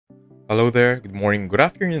Hello there, good morning, good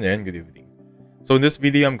afternoon, and good evening. So in this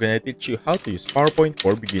video, I'm going to teach you how to use PowerPoint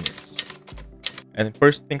for beginners. And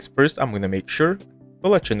first things first, I'm going to make sure to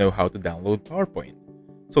let you know how to download PowerPoint.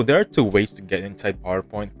 So there are two ways to get inside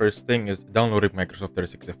PowerPoint. First thing is downloading Microsoft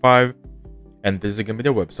 365, and this is going to be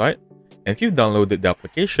their website. And if you've downloaded the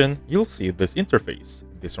application, you'll see this interface,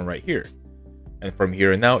 this one right here. And from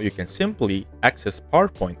here on out, you can simply access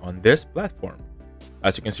PowerPoint on this platform.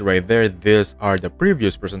 As you can see right there, these are the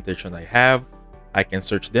previous presentation I have. I can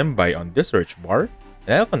search them by on this search bar,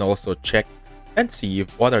 and I can also check and see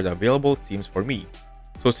what are the available themes for me.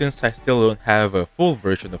 So since I still don't have a full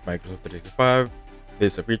version of Microsoft 365,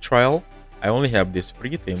 this is a free trial, I only have these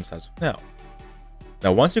free themes as of now.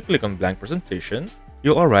 Now once you click on blank presentation,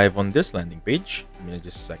 you'll arrive on this landing page. Give me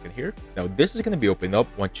just a second here. Now this is going to be opened up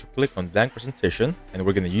once you click on blank presentation, and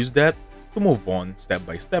we're going to use that to move on step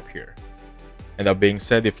by step here. And that being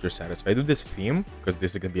said, if you're satisfied with this theme, because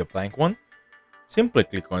this is going to be a blank one, simply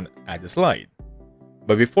click on add a slide.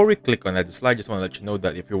 But before we click on add a slide, just want to let you know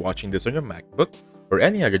that if you're watching this on your MacBook or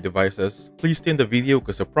any other devices, please stay in the video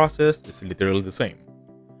because the process is literally the same.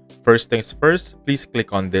 First things first, please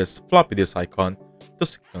click on this floppy disk icon to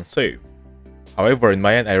click on save. However, in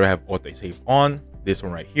my end, I have auto save on, this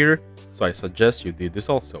one right here, so I suggest you do this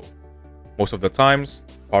also. Most of the times,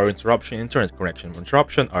 power interruption, internet connection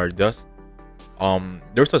interruption are just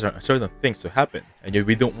there's certain things to happen, and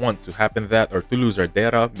we don't want to happen that or to lose our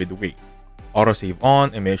data midway. Auto save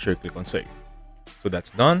on and make sure you click on save. So that's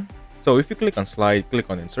done. So if you click on slide, click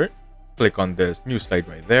on insert, click on this new slide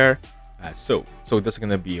right there as so. So that's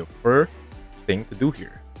gonna be a first thing to do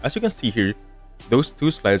here. As you can see here, those two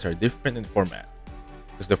slides are different in format.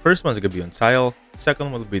 Because the first one's gonna be on tile,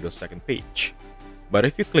 second one will be the second page. But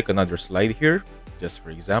if you click another slide here, just for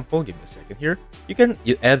example, give me a second here, you can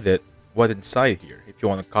edit what inside here. If you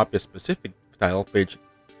want to copy a specific tile page,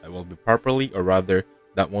 that will be properly, or rather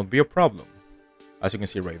that won't be a problem. As you can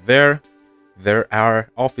see right there, there are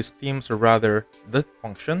office themes, or rather the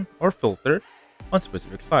function or filter on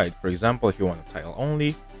specific slide. For example, if you want a tile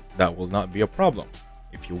only, that will not be a problem.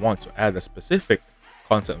 If you want to add a specific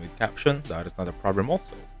content with caption, that is not a problem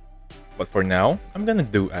also. But for now, I'm gonna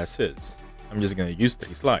do as is. I'm just gonna use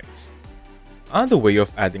 3 slides. Another way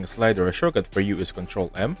of adding a slide or a shortcut for you is Control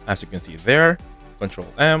M, as you can see there, Control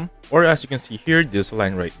M, or as you can see here, this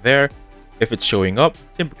line right there. If it's showing up,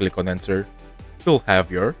 simply click on enter. You'll have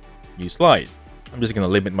your new slide. I'm just gonna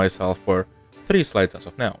limit myself for 3 slides as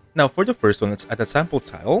of now. Now for the first one, let's add a sample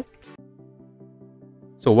tile.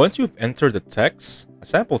 So once you've entered the text, a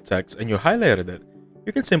sample text, and you highlighted it,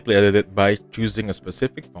 you can simply edit it by choosing a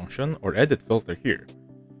specific function or edit filter here.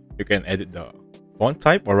 You can edit the font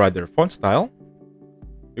type, or rather font style.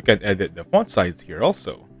 You can edit the font size here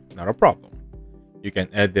also, not a problem. You can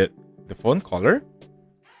edit the font color,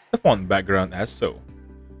 the font background as so.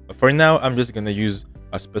 But for now, I'm just gonna use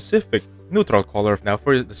a specific neutral color. Now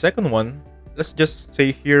for the second one, let's just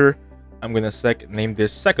say here, I'm gonna name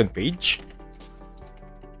this second page.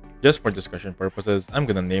 Just for discussion purposes, I'm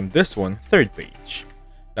gonna name this one third page.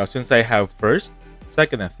 Now since I have first,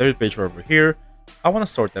 second, and third page over here, I want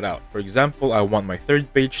to sort that out. For example, I want my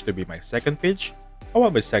third page to be my second page. I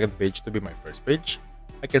want my second page to be my first page.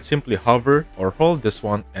 I can simply hover or hold this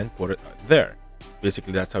one and put it there.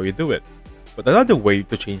 Basically, that's how you do it. But another way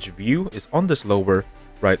to change view is on this lower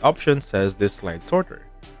right option says this slide sorter.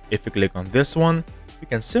 If you click on this one, you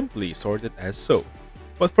can simply sort it as so.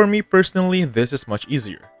 But for me personally, this is much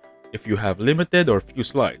easier if you have limited or few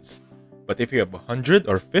slides. But if you have 100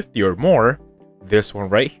 or 50 or more, this one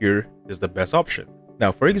right here is the best option.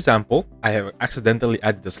 Now, for example, I have accidentally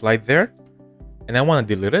added a slide there, and I want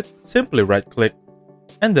to delete it. Simply right-click,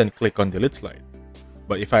 and then click on Delete Slide.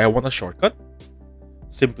 But if I want a shortcut,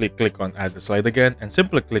 simply click on Add the Slide again, and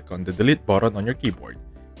simply click on the Delete button on your keyboard.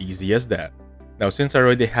 Easy as that. Now, since I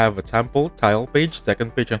already have a sample tile page,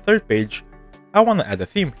 second page, and third page, I want to add a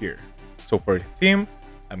theme here. So for the theme,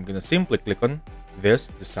 I'm going to simply click on this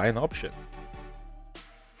design option.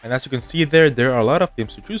 And as you can see there are a lot of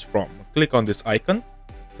themes to choose from. Click on this icon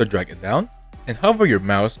to drag it down and hover your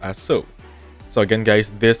mouse as so. So again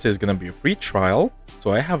guys, this is gonna be a free trial,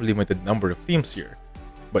 so I have limited number of themes here.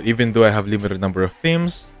 But even though I have limited number of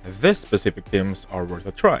themes, this specific themes are worth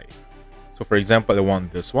a try. So for example, I want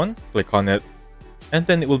this one, click on it, and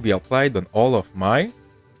then it will be applied on all of my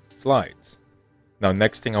slides. Now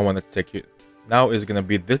next thing I want to take you now is gonna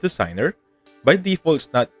be this designer. By default,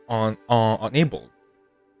 it's not enabled.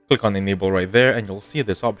 Click on enable right there and you'll see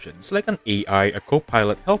this option. It's like an AI, a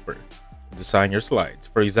co-pilot helper to design your slides.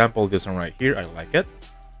 For example, this one right here, I like it.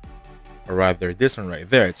 Or rather, this one right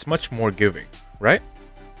there, it's much more giving, right?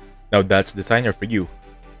 Now that's designer for you.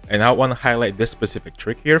 And I want to highlight this specific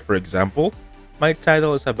trick here. For example, my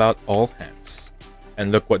title is about all hands.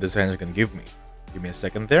 And look what designer can give me. Give me a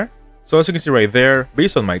second there. So as you can see right there,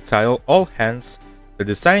 based on my title, all hands, the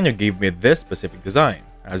designer gave me this specific design.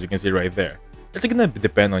 As you can see right there. It's going to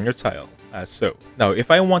depend on your title, as so. Now,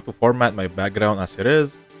 if I want to format my background as it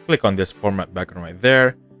is, click on this format background right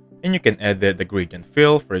there. And you can edit the gradient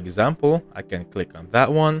fill. For example, I can click on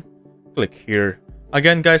that one. Click here.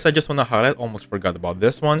 Again, guys, I just want to highlight, almost forgot about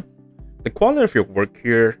this one. The quality of your work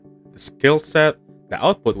here, the skill set, the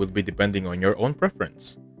output will be depending on your own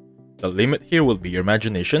preference. The limit here will be your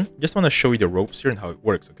imagination. Just want to show you the ropes here and how it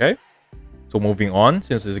works, okay? So moving on,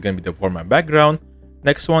 since this is going to be the format background,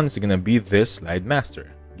 next one is going to be this slide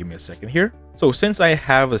master. Give me a second here. So since I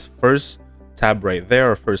have this first tab right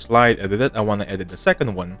there, or first slide edited, I want to edit the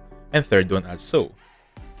second one and third one as so.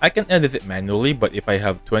 I can edit it manually, but if I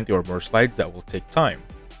have 20 or more slides, that will take time.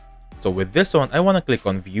 So with this one, I want to click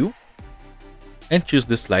on view and choose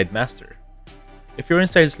the slide master. If you're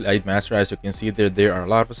inside slide master, as you can see there are a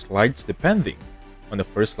lot of slides depending on the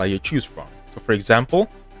first slide you choose from. So for example,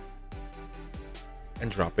 and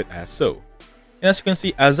drop it as so. And as you can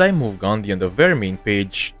see, as I move Gandhi on the very main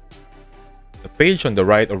page, the page on the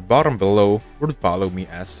right or bottom below would follow me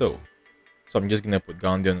as so. So I'm just going to put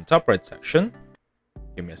Gandhi on the top right section.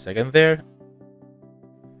 Give me a second there.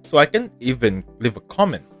 So I can even leave a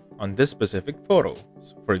comment on this specific photo.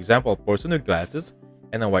 So for example, a person with glasses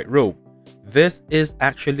and a white robe. This is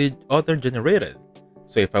actually auto-generated.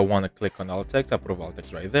 So if I want to click on alt text, I put alt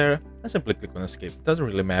text right there. I simply click on escape. It doesn't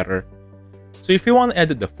really matter. So if you want to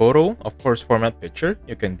edit the photo, of course, format picture,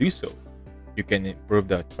 you can do so. You can improve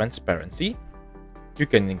the transparency. You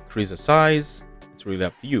can increase the size. It's really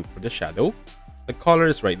up to you. For the shadow, the color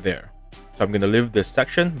is right there. So I'm going to leave this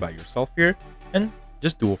section by yourself here and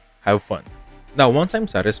just have fun. Now, once I'm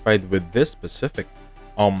satisfied with this specific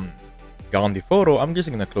Gandhi photo, I'm just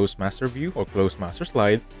going to close master view or close master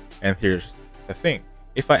slide. And here's the thing.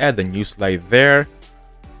 If I add a new slide there,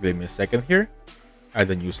 give me a second here, add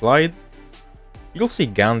a new slide, you'll see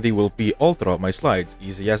Gandhi will be all throughout my slides.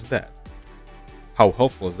 Easy as that. How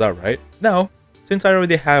helpful is that, right? Now, since I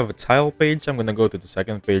already have a tile page, I'm going to go to the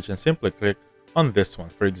second page and simply click on this one.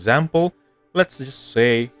 For example, let's just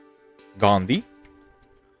say Gandhi,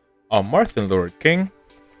 Martin Luther King.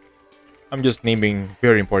 I'm just naming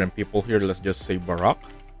very important people here. Let's just say Barack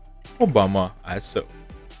Obama as so.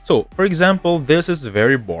 So, for example, this is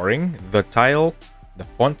very boring. The tile, the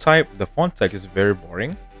font type, the font text is very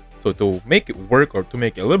boring. So to make it work or to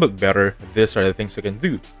make it a little bit better, these are the things you can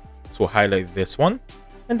do. So highlight this one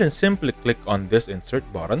and then simply click on this insert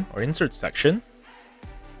button or insert section.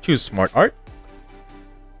 Choose smart art.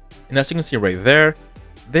 And as you can see right there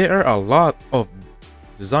are a lot of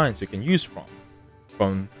designs you can use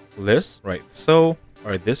from list, right? So,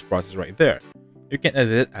 or this process right there. You can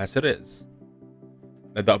edit it as it is.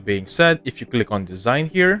 Now that being said, if you click on design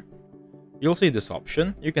here, you'll see this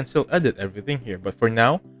option. You can still edit everything here, but for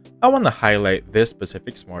now, I want to highlight this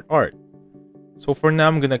specific smart art. So for now,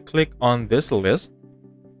 I'm going to click on this list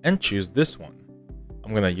and choose this one.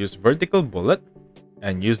 I'm going to use vertical bullet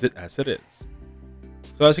and use it as it is.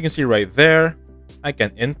 So as you can see right there, I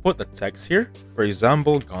can input the text here. For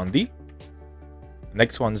example, Gandhi. The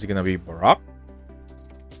next one is going to be Barack.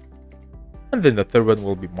 And then the third one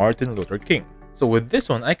will be Martin Luther King. So with this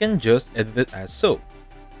one, I can just edit it as so.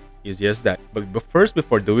 Easy as that. But first,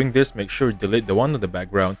 before doing this, make sure you delete the one on the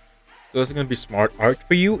background. So it's going to be smart art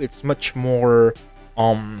for you. It's much more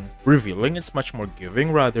revealing. It's much more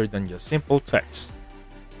giving rather than just simple text.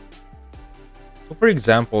 So for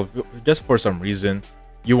example, just for some reason,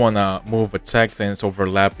 you want to move a text and it's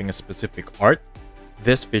overlapping a specific art,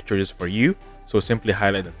 this feature is for you. So simply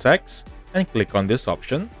highlight the text and click on this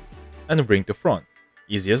option and bring to front.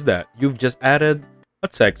 Easy as that. You've just added a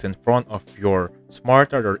text in front of your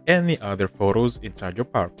smart art or any other photos inside your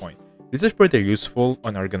PowerPoint. This is pretty useful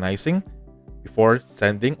on organizing before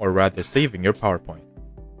sending or rather saving your PowerPoint.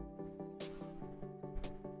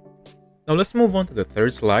 Now let's move on to the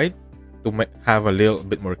third slide to have a little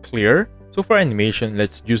bit more clear. So for animation,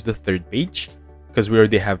 let's use the third page because we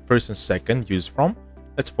already have first and second used from.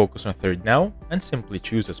 Let's focus on third now and simply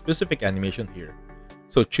choose a specific animation here.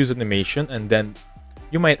 So choose animation and then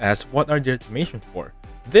you might ask, what are the animations for?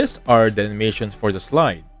 These are the animations for the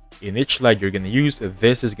slide. In each slide you're going to use,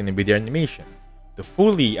 this is going to be the animation. To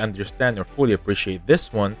fully understand or fully appreciate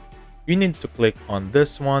this one, you need to click on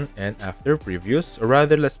this one and after previous, or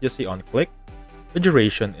rather let's just say on click, the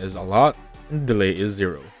duration is a lot and the delay is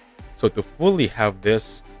 0. So to fully have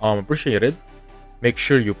this appreciated, make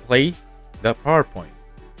sure you play the PowerPoint.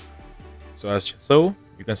 So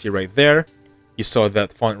you can see right there, You saw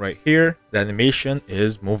that font right here. The animation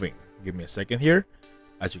is moving. Give me a second here.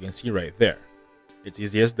 As you can see right there. It's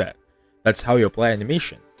easy as that. That's how you apply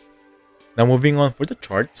animation. Now moving on for the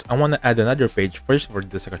charts, I want to add another page first for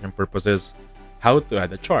discussion purposes, how to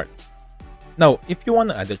add a chart. Now, if you want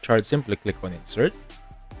to add a chart, simply click on Insert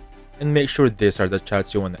and make sure these are the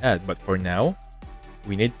charts you want to add. But for now,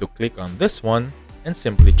 we need to click on this one and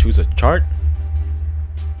simply choose a chart.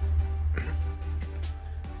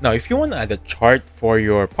 Now, if you want to add a chart for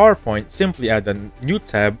your PowerPoint, simply add a new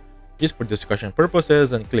tab just for discussion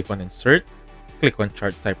purposes and click on Insert. Click on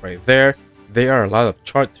Chart Type right there. There are a lot of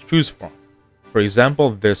charts to choose from. For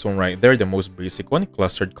example, this one right there, the most basic one,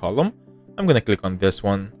 clustered column. I'm going to click on this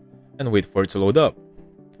one and wait for it to load up.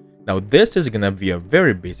 Now, this is going to be a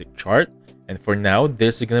very basic chart. And for now,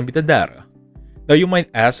 this is going to be the data. Now, you might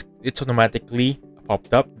ask, it's automatically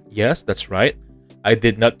popped up. Yes, that's right. I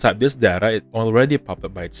did not type this data. It already popped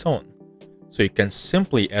up by its own. So you can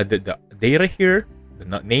simply edit the data here,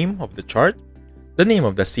 the name of the chart, the name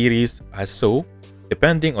of the series as so,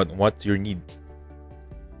 depending on what you need.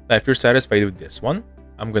 Now, if you're satisfied with this one,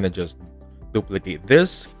 I'm going to just duplicate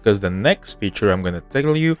this because the next feature I'm going to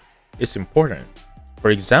tell you is important.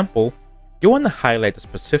 For example, you want to highlight a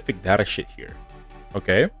specific data sheet here.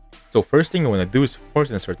 Okay, so first thing you want to do is, of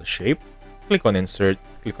course, insert a shape. Click on Insert,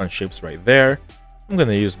 click on Shapes right there. I'm going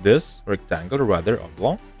to use this rectangle, or rather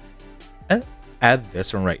oblong, and add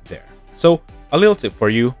this one right there. So, a little tip for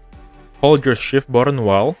you, hold your Shift button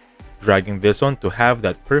while dragging this one to have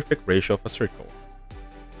that perfect ratio of a circle.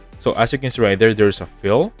 So as you can see right there, there's a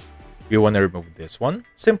fill. We want to remove this one.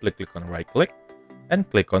 Simply click on right click and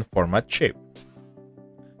click on Format Shape.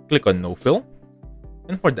 Click on No Fill.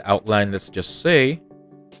 And for the outline, let's just say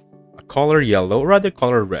a color yellow, or rather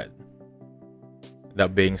color red.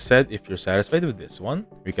 That being said, if you're satisfied with this one,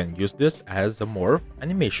 we can use this as a morph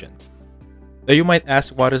animation. Now you might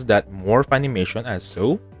ask, what is that morph animation as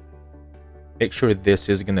so? Make sure this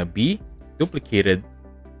is gonna be duplicated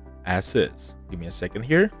as is. Give me a second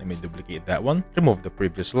here. Let me duplicate that one. Remove the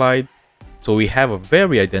previous slide. So we have a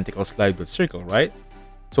very identical slide with circle, right?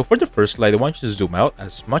 So for the first slide, I want you to zoom out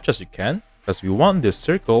as much as you can because we want this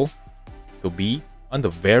circle to be on the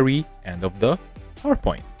very end of the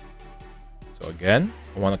PowerPoint. So again,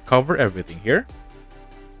 I want to cover everything here.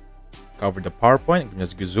 Cover the PowerPoint. And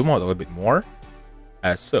just zoom out a little bit more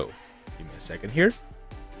as so. Give me a second here.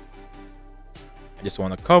 I just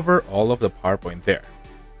want to cover all of the PowerPoint there.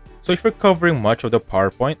 So if you're covering much of the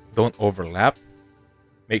PowerPoint, don't overlap.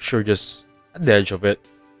 Make sure just at the edge of it,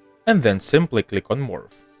 and then simply click on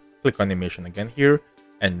Morph. Click on Animation again here,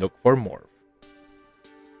 and look for Morph.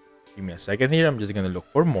 Give me a second here, I'm just going to look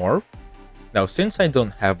for Morph. Now, since I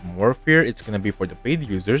don't have Morph here, it's going to be for the paid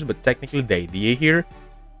users, but technically the idea here,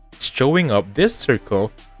 it's showing up this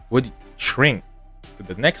circle would shrink to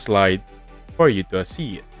the next slide for you to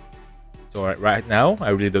see it. So right now, I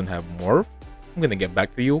really don't have Morph. I'm going to get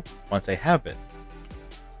back to you once I have it.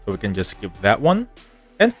 So we can just skip that one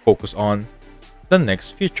and focus on the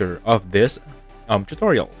next feature of this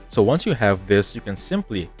tutorial. So once you have this, you can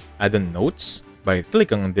simply add the notes by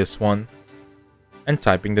clicking on this one and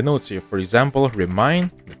typing the notes here. For example,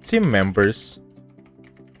 remind the team members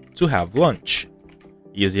to have lunch.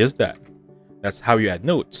 Easy as that. That's how you add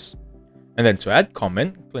notes. And then to add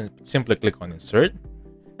comment, simply click on Insert,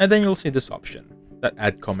 and then you'll see this option, that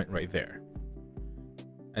add comment right there.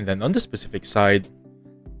 And then on the specific side,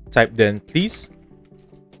 type then, please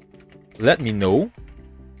let me know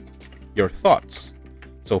your thoughts.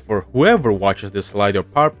 So for whoever watches this slide or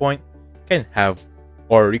PowerPoint can have,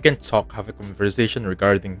 or you can have a conversation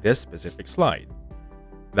regarding this specific slide.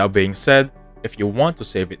 That being said, if you want to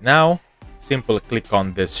save it now, simply click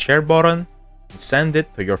on this share button and send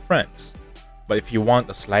it to your friends. But if you want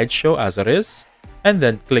a slideshow as it is, and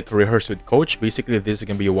then click rehearse with coach, basically this is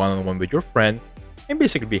going to be one-on-one with your friend and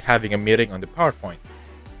basically be having a meeting on the PowerPoint.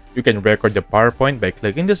 You can record the PowerPoint by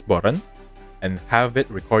clicking this button and have it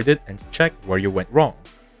recorded and check where you went wrong.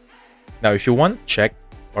 Now, if you want to check,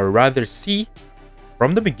 or rather see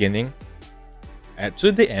from the beginning and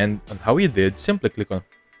to the end on how you did, simply click on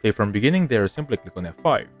play from beginning there, or simply click on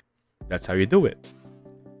F5. That's how you do it.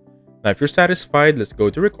 Now, if you're satisfied, let's go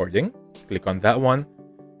to recording. Click on that one.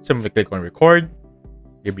 Simply click on record.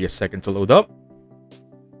 Give me a second to load up.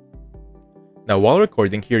 Now, while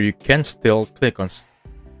recording here, you can still click on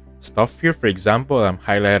stuff here. For example, I'm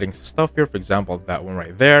highlighting stuff here. For example, that one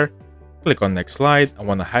right there. Click on next slide. I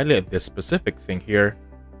want to highlight this specific thing here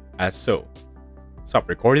as so. Stop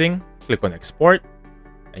recording. Click on export.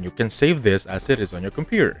 And you can save this as it is on your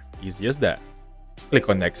computer. Easy as that. Click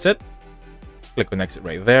on exit. Click on exit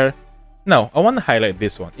right there. Now, I want to highlight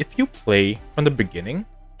this one. If you play from the beginning,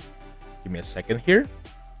 give me a second here.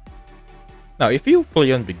 Now, if you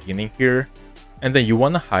play on beginning here, and then you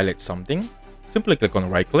want to highlight something, simply click on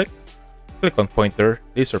right click on pointer,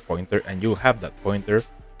 laser pointer, and you'll have that pointer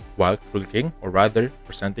while clicking, or rather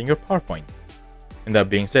presenting your PowerPoint. And that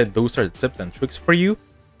being said, those are the tips and tricks for you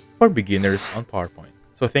for beginners on PowerPoint.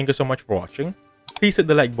 So thank you so much for watching. Please hit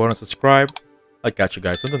the like button and subscribe. I'll catch you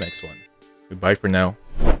guys on the next one. Goodbye for now.